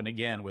quarter happen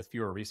again with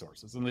fewer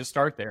resources and just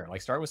start there?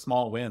 Like start with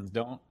small wins.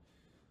 Don't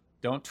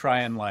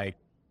try and like,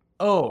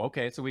 oh,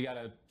 okay, so we got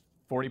a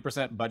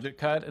 40% budget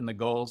cut and the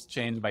goals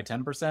changed by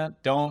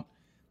 10%.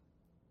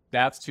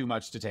 That's too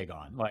much to take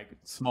on. Like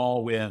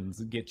small wins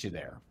get you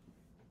there.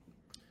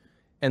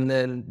 And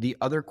then the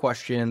other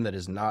question that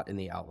is not in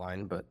the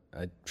outline, but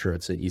I'm sure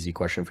it's an easy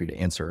question for you to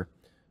answer.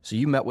 So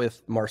you met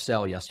with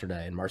Marcel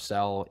yesterday, and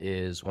Marcel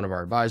is one of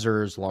our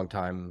advisors,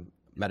 longtime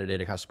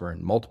metadata customer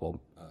and multiple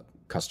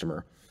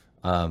customer.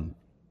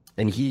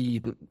 And he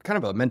kind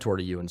of a mentor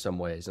to you in some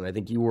ways. And I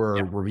think you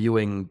were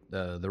reviewing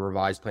the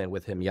revised plan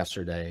with him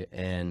yesterday,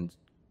 and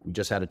we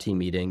just had a team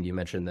meeting. You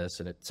mentioned this,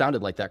 and it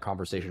sounded like that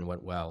conversation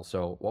went well.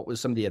 So what was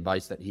some of the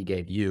advice that he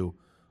gave you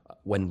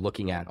when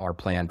looking at our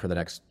plan for the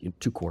next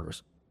 2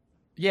 quarters?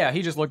 Yeah,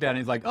 he just looked at it and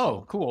he's like,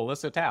 oh, cool,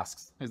 list of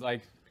tasks. He's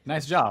like,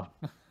 nice job.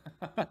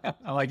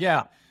 I'm like,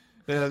 yeah,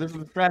 this is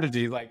the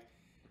strategy. Like,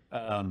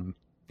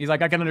 he's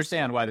like, I can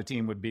understand why the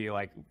team would be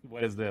like,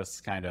 what is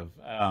this kind of,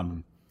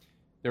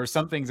 there were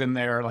some things in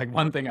there. Like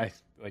one thing I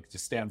like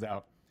just stands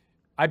out.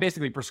 I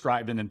basically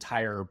prescribed an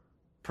entire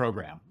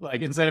program.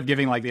 Like instead of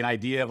giving like an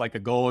idea of like a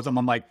goal or something,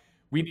 I'm like,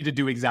 we need to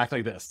do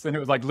exactly this. And it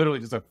was like literally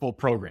just a full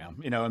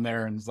program, in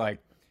there. And it's like,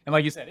 and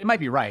like you said, it might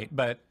be right,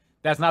 but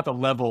that's not the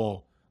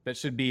level that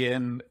should be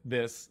in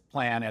this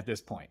plan at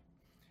this point.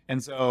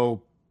 And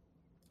so,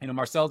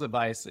 Marcel's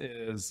advice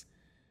is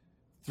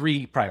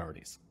 3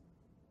 priorities.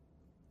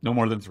 No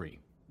more than 3.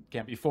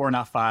 Can't be 4,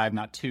 not 5,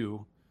 not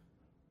 2,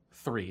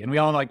 3. And we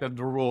all like the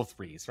rule of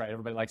 3s, right?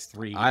 Everybody likes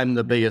 3. I'm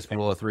the biggest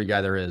rule of 3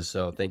 guy there is.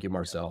 So thank you,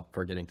 Marcel,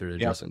 for getting through to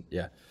Justin.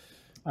 Yeah.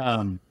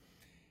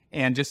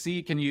 And just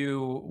see,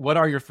 what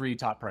are your 3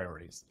 top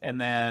priorities? And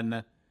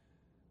then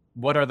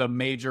what are the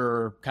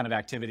major kind of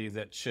activities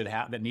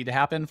that need to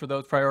happen for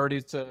those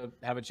priorities to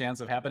have a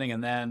chance of happening?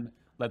 And then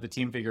let the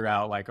team figure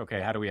out like, okay,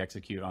 how do we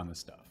execute on this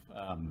stuff?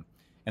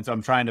 And so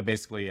I'm trying to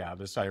basically,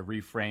 just try to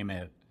reframe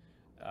it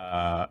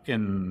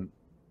in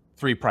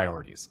 3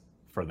 priorities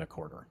for the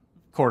quarter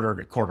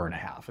and a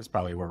half is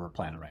probably where we're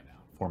planning right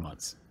now, 4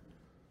 months.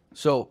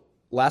 So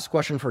last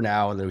question for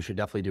now, and then we should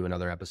definitely do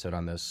another episode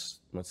on this,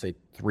 let's say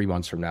 3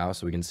 months from now,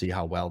 so we can see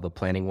how well the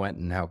planning went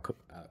and how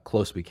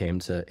close we came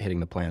to hitting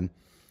the plan.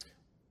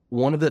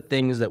 One of the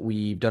things that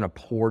we've done a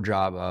poor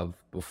job of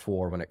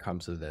before when it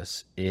comes to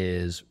this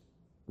is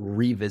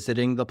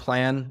revisiting the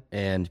plan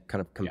and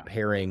kind of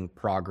comparing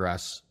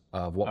progress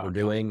of what we're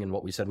doing and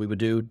what we said we would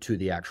do to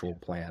the actual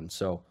plan.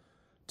 So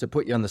to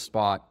put you on the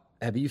spot,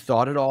 have you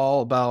thought at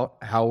all about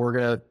how we're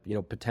going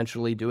to,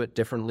 potentially do it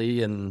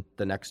differently in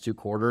the next 2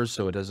 quarters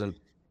so it doesn't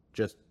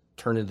just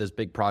turn into this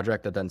big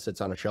project that then sits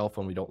on a shelf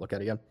when we don't look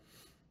at it again?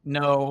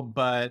 No,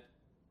 but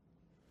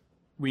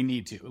we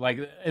need to. Like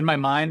in my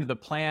mind, the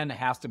plan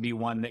has to be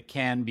one that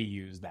can be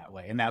used that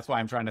way. And that's why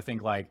I'm trying to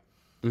think like,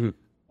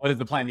 what does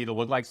the plan need to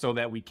look like so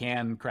that we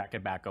can crack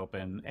it back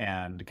open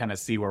and kind of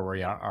see where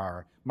we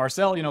are.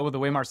 Marcel, with the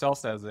way Marcel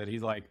says it,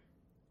 he's like,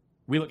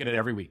 we look at it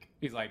every week.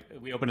 He's like,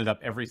 we open it up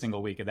every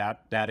single week. And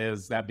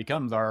that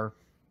becomes our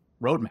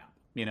roadmap,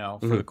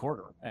 for the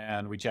quarter.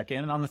 And we check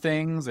in on the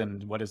things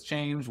and what has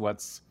changed,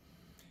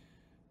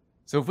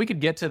 so if we could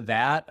get to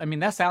that, I mean,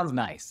 that sounds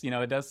nice.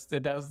 It does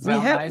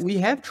sound nice. We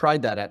have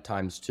tried that at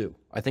times too.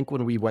 I think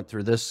when we went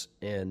through this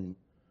in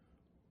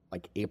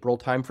like April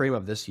timeframe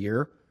of this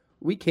year,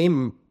 we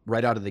came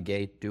right out of the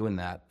gate doing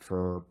that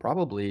for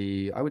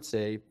probably, I would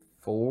say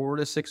 4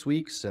 to 6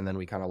 weeks. And then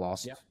we kind of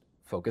lost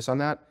focus on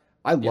that.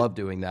 I love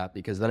doing that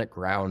because then it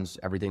grounds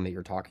everything that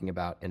you're talking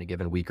about in a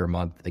given week or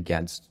month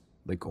against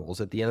the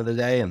goals at the end of the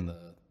day and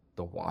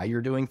the why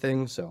you're doing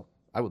things. So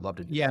I would love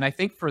to do that. And I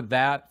think for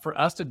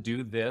us to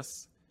do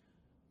this,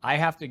 I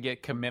have to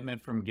get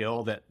commitment from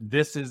Gil that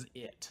this is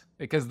it,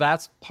 because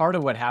that's part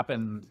of what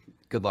happened.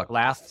 Good luck.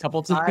 Last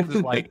couple times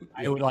is like,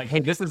 I would like, hey,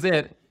 this is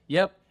it.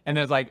 Yep. And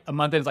there's like a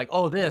month in, it's like,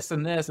 oh, this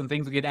and this, and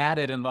things would get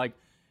added.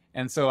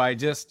 And so I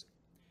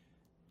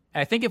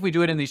think if we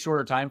do it in these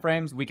shorter time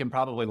frames, we can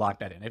probably lock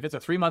that in. If it's a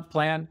 3-month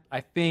plan,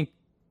 I think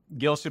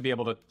Gil should be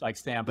able to like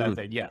stamp that and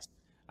say, yes,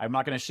 I'm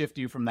not going to shift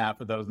you from that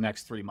for those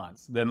next 3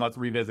 months. Then let's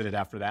revisit it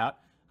after that.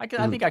 I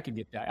think I could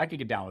get that. I could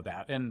get down with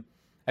that. And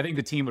I think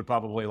the team would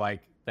probably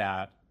like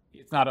that.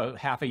 It's not a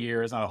half a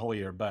year, it's not a whole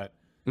year, but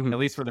at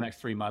least for the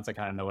next 3 months, I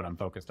kind of know what I'm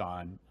focused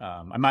on.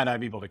 I might not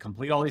be able to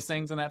complete all these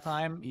things in that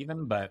time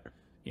even, but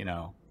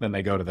then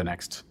they go to the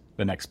next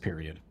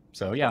period.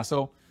 So yeah,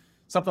 so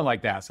something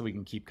like that, so we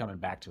can keep coming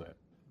back to it.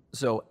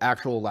 So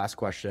actual last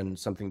question,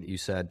 something that you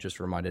said just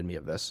reminded me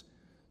of this.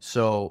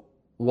 So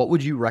what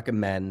would you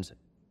recommend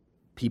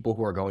people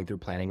who are going through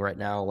planning right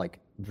now, like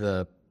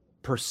the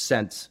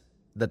percent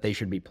that they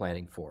should be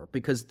planning for?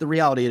 Because the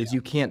reality is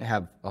you can't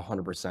have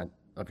 100%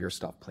 of your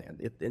stuff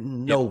planned.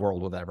 In no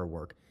world will that ever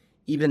work.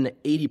 Even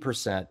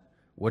 80%,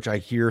 which I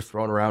hear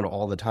thrown around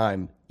all the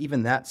time,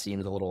 even that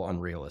seems a little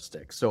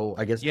unrealistic. So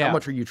I guess how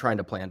much are you trying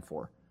to plan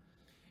for?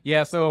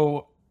 Yeah,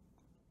 so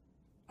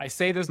I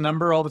say this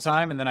number all the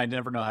time, and then I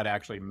never know how to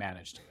actually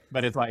manage it.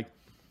 But it's like,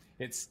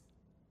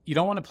 you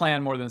don't want to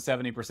plan more than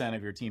 70%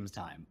 of your team's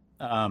time.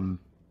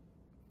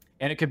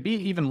 And it could be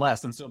even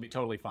less and still be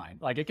totally fine.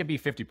 Like it could be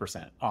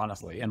 50%,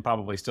 honestly, and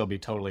probably still be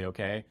totally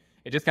okay.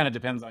 It just kind of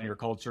depends on your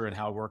culture and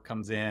how work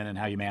comes in and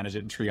how you manage it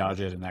and triage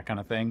it and that kind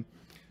of thing.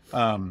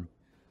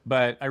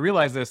 But I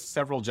realized this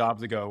several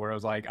jobs ago where I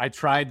was like, I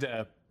tried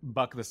to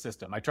buck the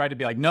system. I tried to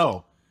be like,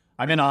 no,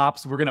 I'm in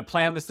ops. We're going to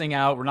plan this thing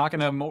out. We're not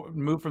going to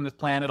move from this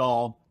plan at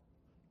all.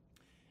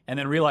 And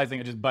then realizing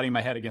it, just butting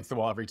my head against the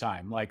wall every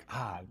time. Like,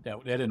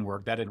 that didn't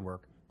work. That didn't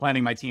work.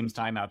 Planning my team's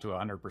time out to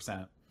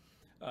 100%.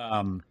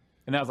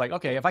 And I was like,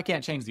 okay, if I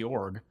can't change the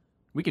org,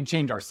 we can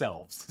change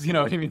ourselves. You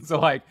know what I mean? So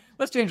like,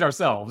 let's change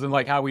ourselves and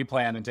like how we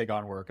plan and take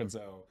on work. And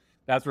so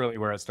that's really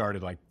where it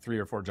started like 3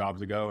 or 4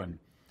 jobs ago. And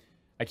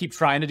I keep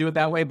trying to do it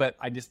that way, but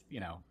I just,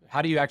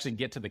 how do you actually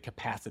get to the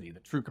capacity, the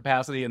true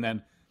capacity? And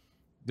then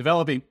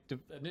developing,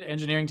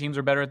 engineering teams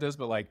are better at this,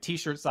 but like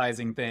t-shirt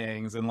sizing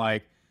things and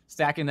like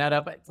stacking that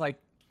up. It's like,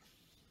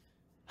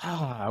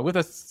 with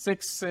a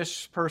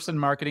 6-ish person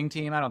marketing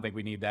team, I don't think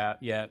we need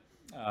that yet.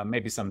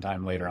 Maybe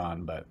sometime later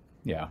on, but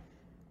yeah.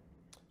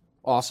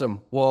 Awesome.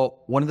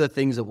 Well, one of the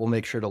things that we'll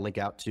make sure to link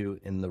out to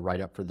in the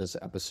write-up for this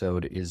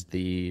episode is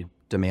the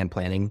demand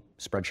planning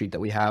spreadsheet that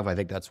we have. I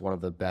think that's one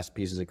of the best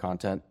pieces of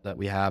content that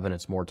we have, and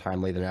it's more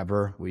timely than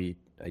ever.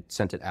 I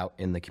sent it out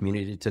in the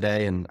community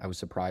today, and I was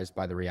surprised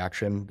by the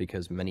reaction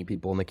because many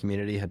people in the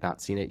community had not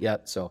seen it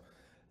yet. So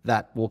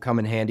that will come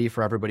in handy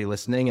for everybody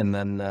listening. And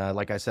then,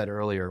 like I said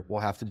earlier, we'll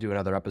have to do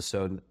another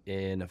episode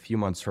in a few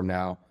months from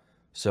now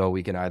so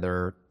we can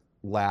either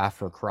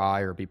laugh or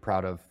cry or be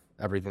proud of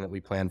everything that we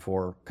planned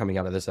for coming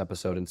out of this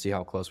episode and see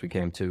how close we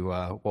came to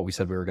what we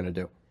said we were going to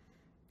do.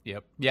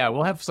 Yep. Yeah,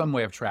 we'll have some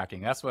way of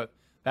tracking. That's what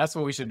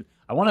we should.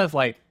 I want to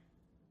like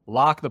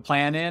lock the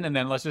plan in, and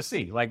then let's just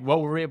see like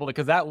what we're able to,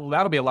 because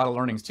that'll be a lot of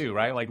learnings too,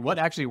 right? Like what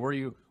actually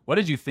what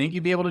did you think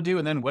you'd be able to do,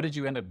 and then what did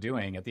you end up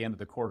doing at the end of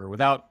the quarter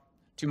without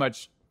too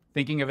much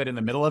thinking of it in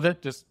the middle of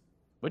it? Just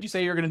what'd you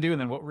say you're going to do, and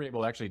then what we're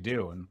able to actually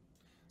do. And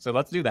so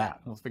let's do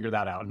that. Let's figure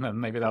that out, and then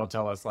maybe that'll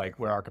tell us like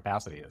where our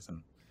capacity is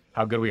and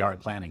how good we are at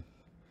planning.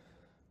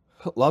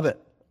 Love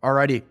it. All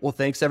righty. Well,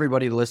 thanks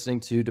everybody listening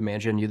to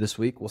Demand Gen U this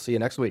week. We'll see you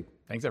next week.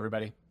 Thanks,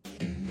 everybody.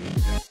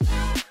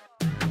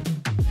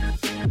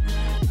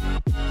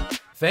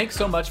 Thanks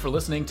so much for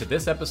listening to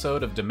this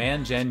episode of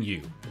Demand Gen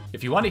U.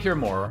 If you want to hear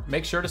more,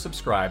 make sure to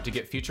subscribe to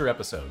get future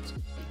episodes.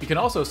 You can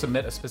also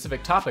submit a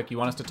specific topic you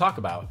want us to talk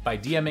about by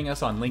DMing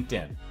us on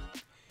LinkedIn.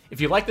 If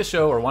you like the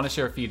show or want to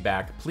share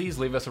feedback, please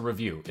leave us a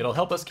review. It'll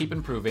help us keep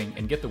improving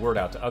and get the word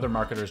out to other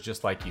marketers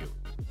just like you.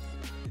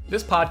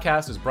 This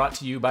podcast is brought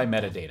to you by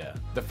Metadata,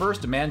 the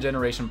first demand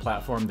generation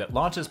platform that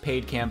launches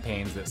paid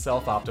campaigns that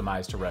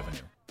self-optimize to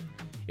revenue.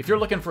 If you're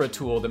looking for a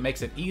tool that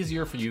makes it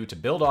easier for you to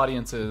build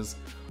audiences,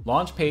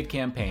 launch paid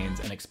campaigns,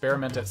 and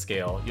experiment at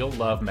scale, you'll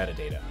love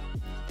Metadata.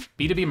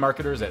 B2B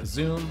marketers at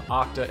Zoom,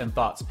 Okta, and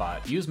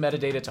ThoughtSpot use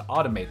Metadata to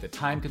automate the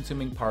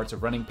time-consuming parts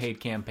of running paid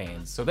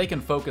campaigns so they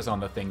can focus on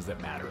the things that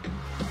matter.